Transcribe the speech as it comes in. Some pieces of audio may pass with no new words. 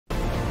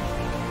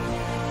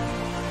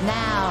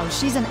Now,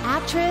 she's an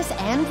actress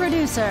and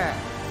producer.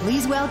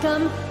 Please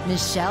welcome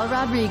Michelle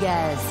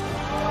Rodriguez.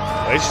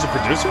 Wait, she's a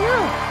producer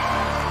now?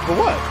 For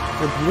what?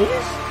 For movies?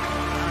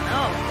 I don't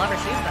know. Love her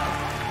shoes, though.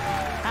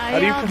 How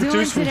do you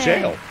produce from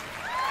jail?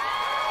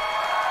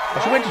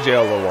 She went to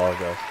jail a little while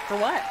ago. For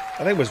what? I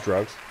think it was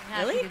drugs.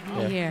 Really?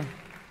 Yeah. Here.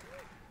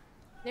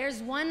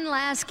 There's one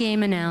last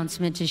game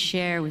announcement to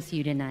share with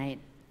you tonight,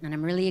 and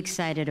I'm really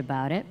excited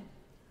about it.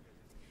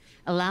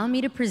 Allow me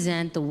to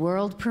present the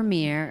world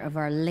premiere of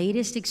our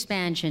latest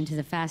expansion to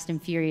the Fast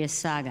and Furious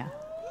saga.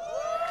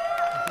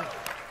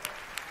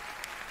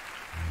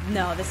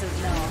 No, this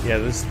is no. Yeah,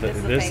 this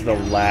is the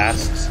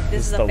last.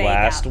 This is the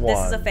last out. one.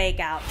 This is a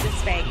fake out. This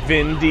is fake.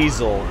 Vin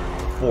Diesel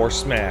for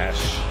Smash.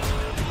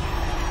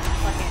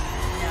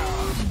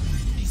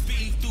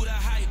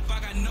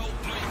 Fucking no.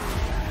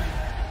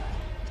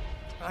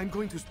 I'm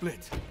going to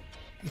split.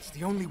 It's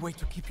the only way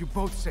to keep you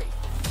both safe.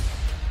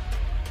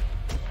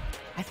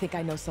 I think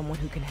I know someone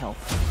who can help.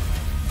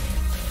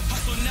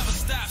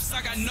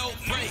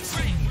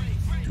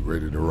 You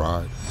ready to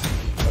ride?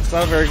 That's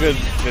not a very good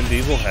Vin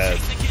Diesel head.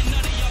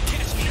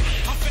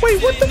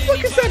 Wait, what the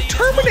fuck is that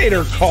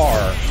Terminator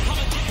car?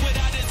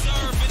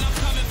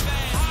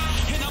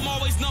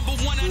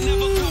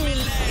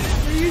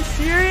 Are you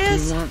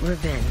serious? We want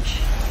revenge.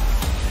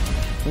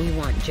 We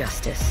want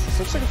justice. This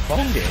looks like a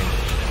phone game.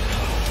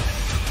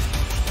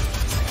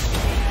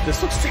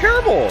 This looks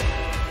terrible.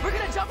 We're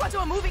gonna jump onto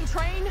a moving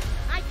train?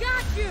 I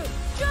got you.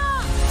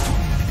 Jump!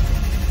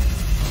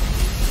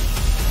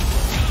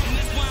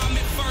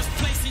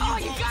 Oh,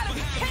 you gotta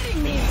be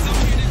kidding me!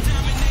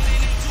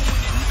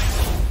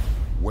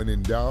 When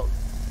in doubt,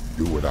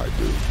 do what I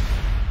do.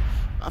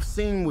 I've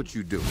seen what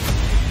you do.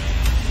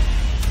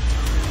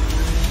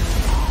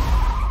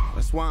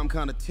 That's why I'm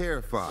kind of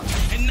terrified.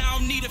 And I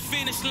don't need a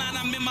finish line,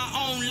 I'm in my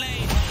own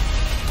lane.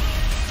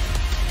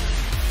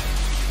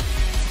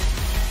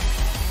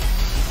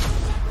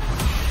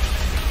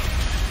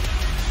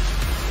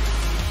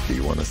 Do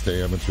you want to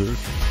stay amateurs?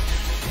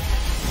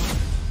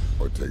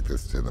 Or take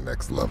this to the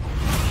next level?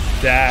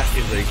 That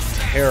is a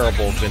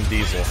terrible Vin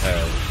Diesel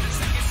head.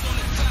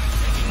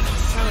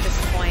 So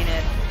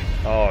disappointed.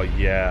 Oh,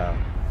 yeah.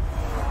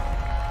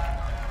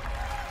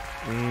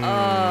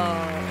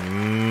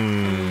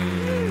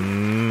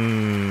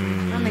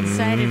 I'm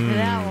excited for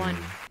that one.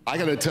 I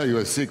gotta tell you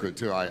a secret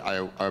too.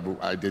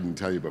 I didn't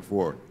tell you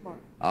before.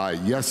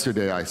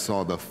 Yesterday I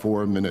saw the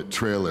 4-minute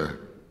trailer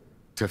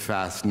to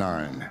Fast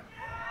 9.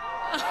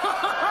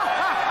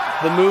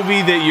 The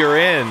movie that you're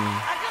in.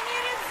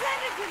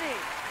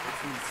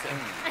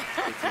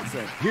 It's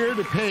insane. Here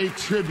to pay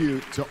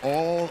tribute to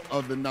all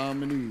of the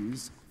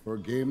nominees for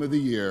Game of the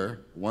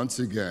Year, once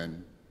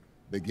again,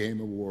 the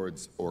Game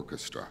Awards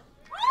Orchestra.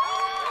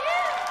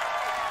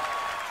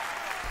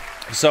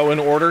 So in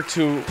order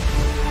to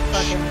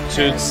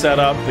set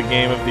up the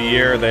Game of the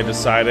Year, they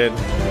decided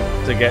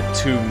to get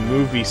 2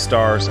 movie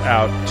stars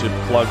out to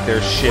plug their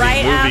shitty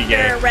Right movie after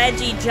game.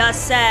 Reggie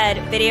just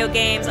said video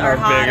games are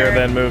hotter bigger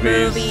than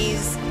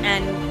movies.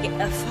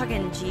 and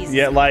fucking Jesus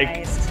Yeah, like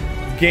Christ.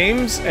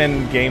 games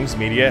and games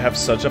media have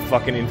such a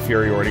fucking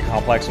inferiority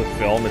complex with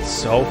film. It's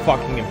so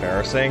fucking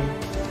embarrassing.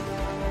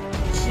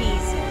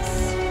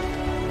 Jesus.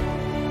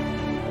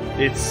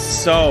 It's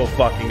so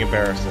fucking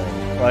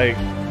embarrassing. Like,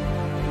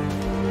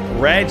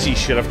 Reggie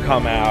should have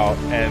come out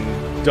and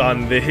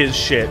done his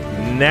shit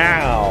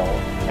now,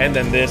 and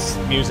then this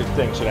music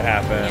thing should have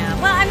happened.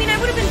 Yeah. Well, I mean, I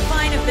would have been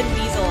fine if Vin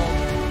Diesel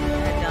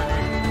had done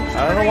it.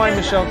 I don't know why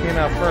Michelle came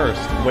out first.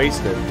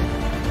 Wasted.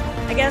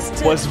 I guess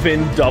Was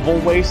Vin double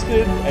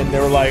wasted? And they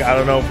were like, I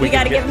don't know if we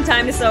gotta give him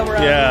time to sober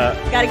up. Yeah.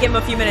 Gotta give him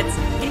a few minutes.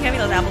 Can you hand me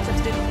those apple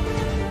chips, dude?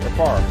 They're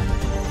far.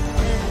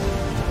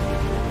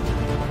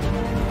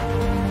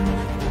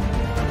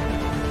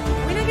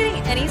 Are we not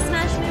getting any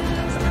Smash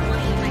news? I want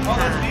to eat my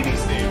cat.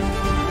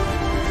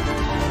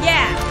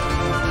 Yeah.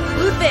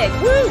 Ludwig.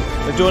 Woo!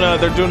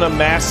 They're doing a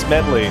mass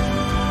medley.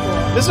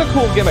 This is a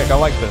cool gimmick. I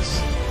like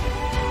this.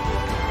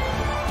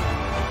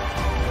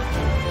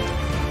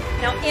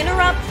 Now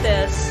interrupt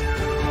this.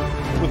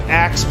 With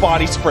Axe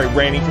body spray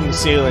raining from the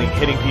ceiling,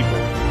 hitting people.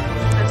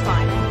 That's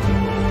fine.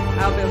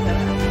 I'll go with that.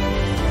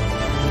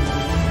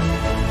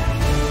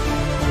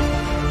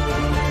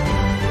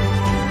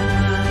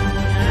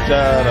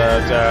 Da da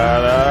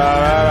da da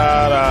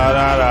da da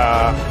da da.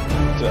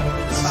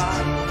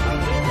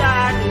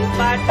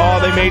 Oh,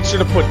 they made sure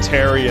to put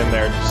Terry in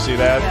there. Did you see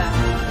that? Yeah.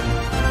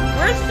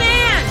 Where's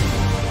Stan?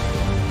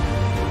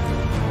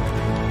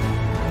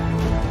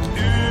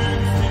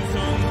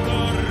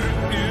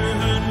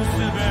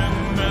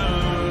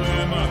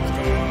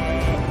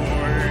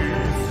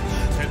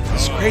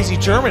 This crazy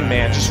German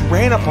man just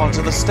ran up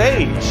onto the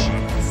stage.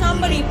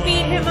 Somebody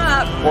beat him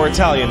up. Or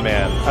Italian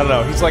man. I don't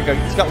know. He's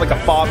got like a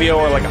Fabio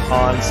or like a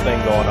Hans thing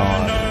going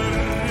on. I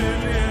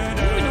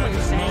don't even know what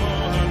you're saying.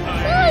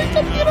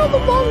 You know, the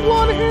long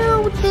blonde hair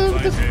with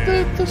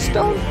the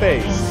stone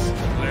face.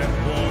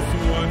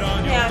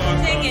 Yeah,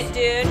 sing it,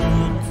 dude.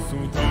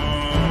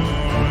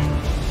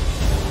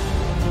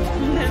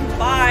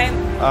 Bye.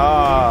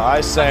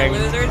 I sang.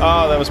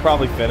 Oh, that was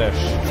probably Finnish.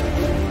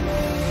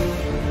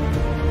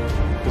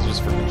 This was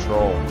for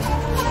Control.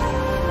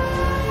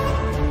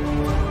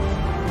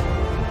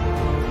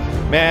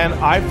 Man,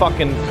 I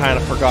fucking kind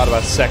of forgot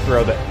about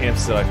Sekiro the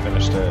instant I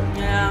finished it.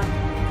 Yeah.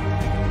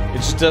 It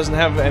just doesn't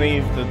have any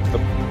of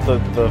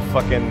the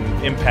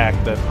fucking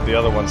impact that the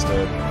other ones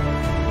did.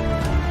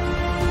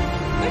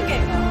 Good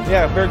game, though.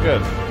 Yeah, very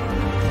good.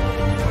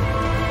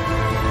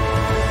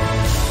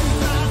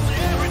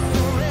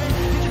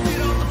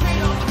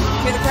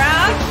 Hear the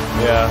crowd?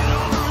 Yeah.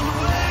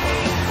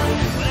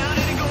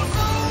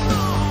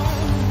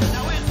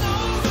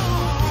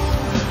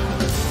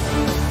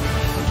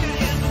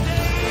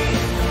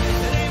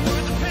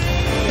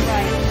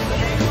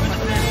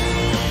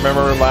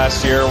 Remember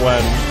last year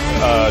when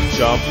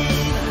Jump,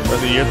 or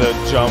the year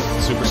that Jump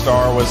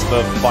Superstar was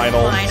the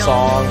final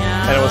song,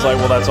 yeah. and it was like,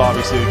 well, that's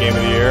obviously the game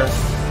of the year.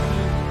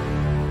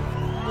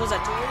 What was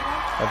that, 2 years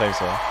ago? I think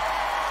so.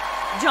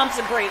 Jump's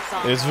a great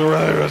song. It's a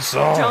really good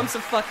song. Jump's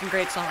a fucking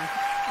great song.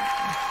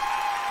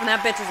 And that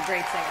bitch is a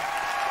great singer.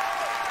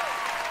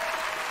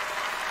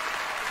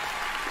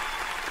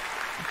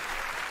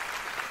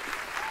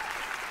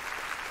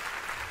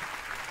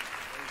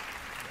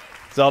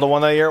 Zelda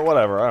won that year?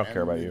 Whatever, I don't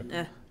care about you.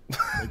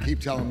 They keep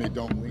telling me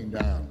don't lean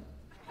down.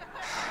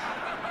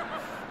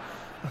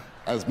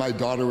 As my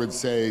daughter would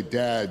say,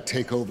 Dad,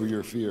 take over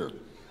your fear.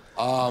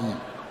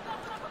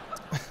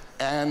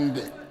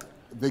 And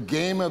the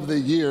Game of the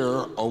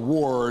Year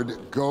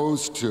award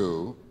goes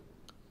to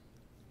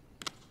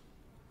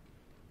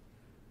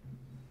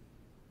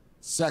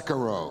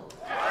Sekiro.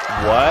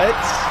 What?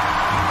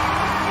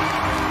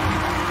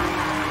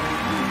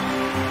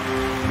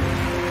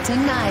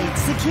 Tonight,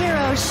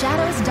 Sekiro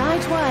Shadows Die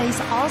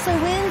Twice also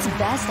wins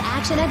Best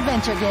Action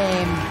Adventure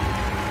Game.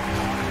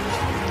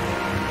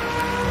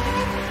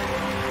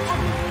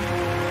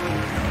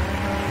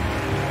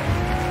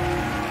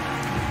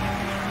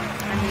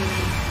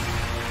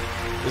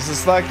 Is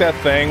this like that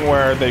thing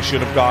where they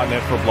should have gotten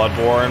it for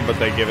Bloodborne, but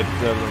they give it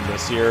to them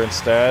this year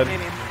instead?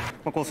 Maybe.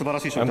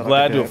 I'm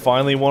glad to have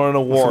finally won an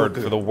award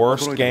for the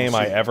worst game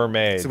I ever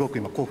made. So,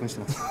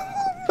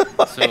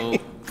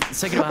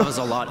 Sekiro has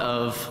a lot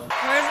of...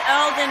 Where's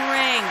Elden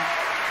Ring?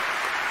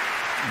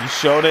 You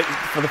showed it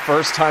for the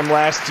first time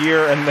last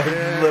year, and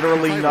there's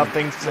literally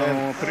nothing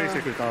since. プレイし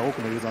てくれた多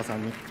くのユーザーさ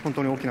んに本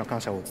当に大きな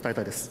感謝を伝え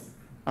たいです。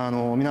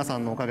皆さ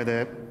んのおかげ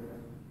で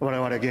我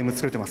々ゲーム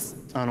作れてます。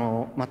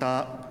ま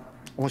た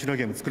面白い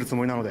ゲーム作るつ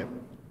もりなので、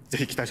ぜ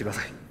ひ期待してくだ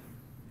さい。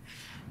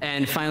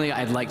And finally,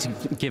 I'd like to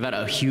give out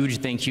a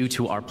huge thank you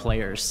to our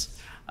players.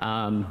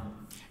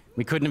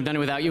 We couldn't have done it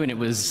without you, and it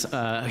was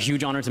a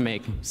huge honor to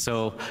make.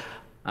 So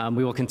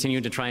we will continue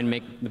to try and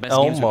make the best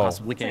games we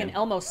possibly can. It's like an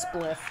Elmo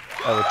spliff.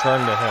 I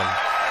return to him.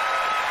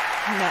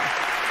 No.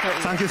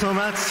 Thank you so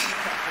much.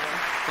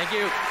 Thank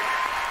you.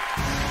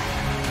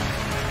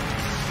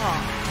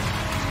 Oh.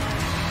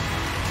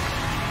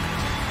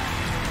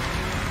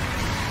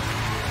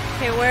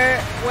 Okay,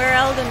 where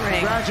Elden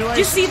Ring? Did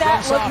you see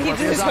that look?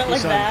 He just went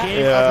like that.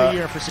 Game of the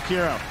year for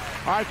Sekiro.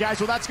 All right, guys.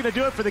 Well, that's going to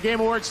do it for the Game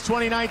Awards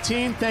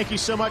 2019. Thank you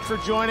so much for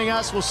joining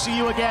us. We'll see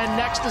you again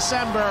next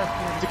December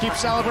to keep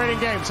celebrating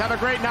games. Have a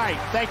great night.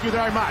 Thank you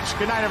very much.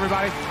 Good night,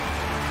 everybody.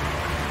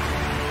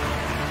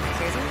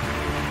 Seriously?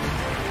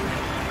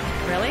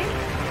 Really?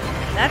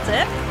 That's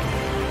it?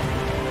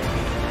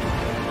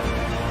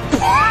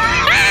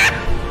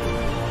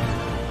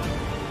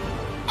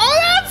 Oh,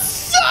 that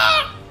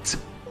sucked!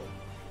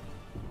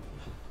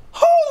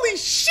 Holy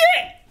shit!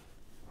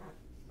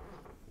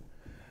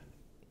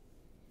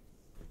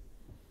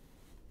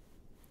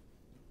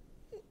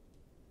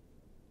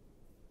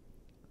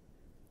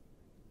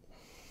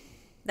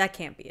 That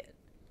can't be it.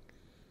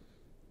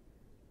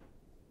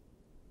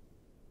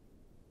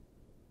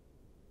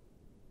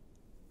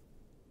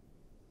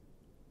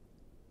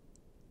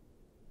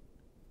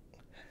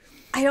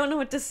 I don't know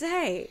what to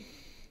say.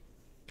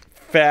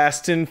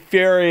 Fast and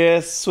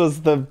Furious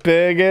was the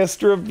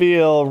biggest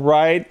reveal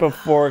right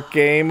before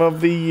Game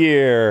of the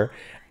Year.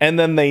 And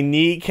then they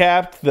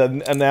kneecapped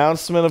the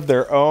announcement of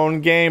their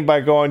own game by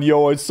going,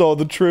 yo, I saw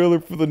the trailer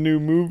for the new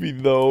movie,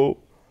 though.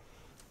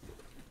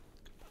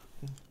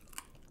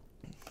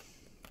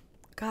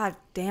 God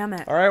damn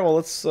it. All right, well,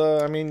 let's,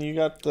 I mean, you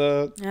got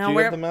the, do you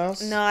have the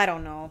mouse? No, I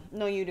don't know.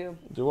 No, you do.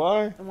 Do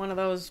I? One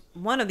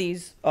of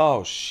these.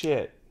 Oh,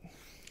 shit.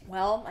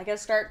 Well, I gotta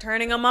start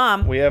turning them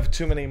on. We have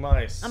too many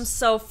mice. I'm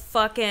so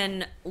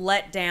fucking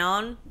let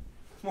down.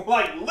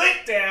 Like,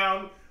 lit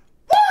down?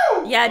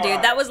 Woo! Yeah,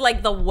 dude, that was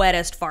like the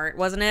wettest fart,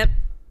 wasn't it?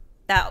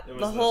 That, It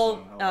was the this whole,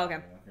 one. oh, okay.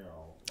 Here,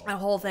 The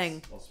whole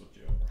thing. I'll switch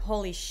you over.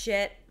 Holy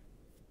shit.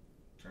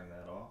 Turn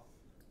that off.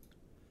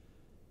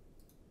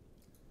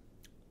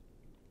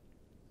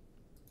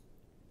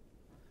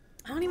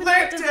 I don't even know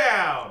what to...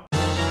 down!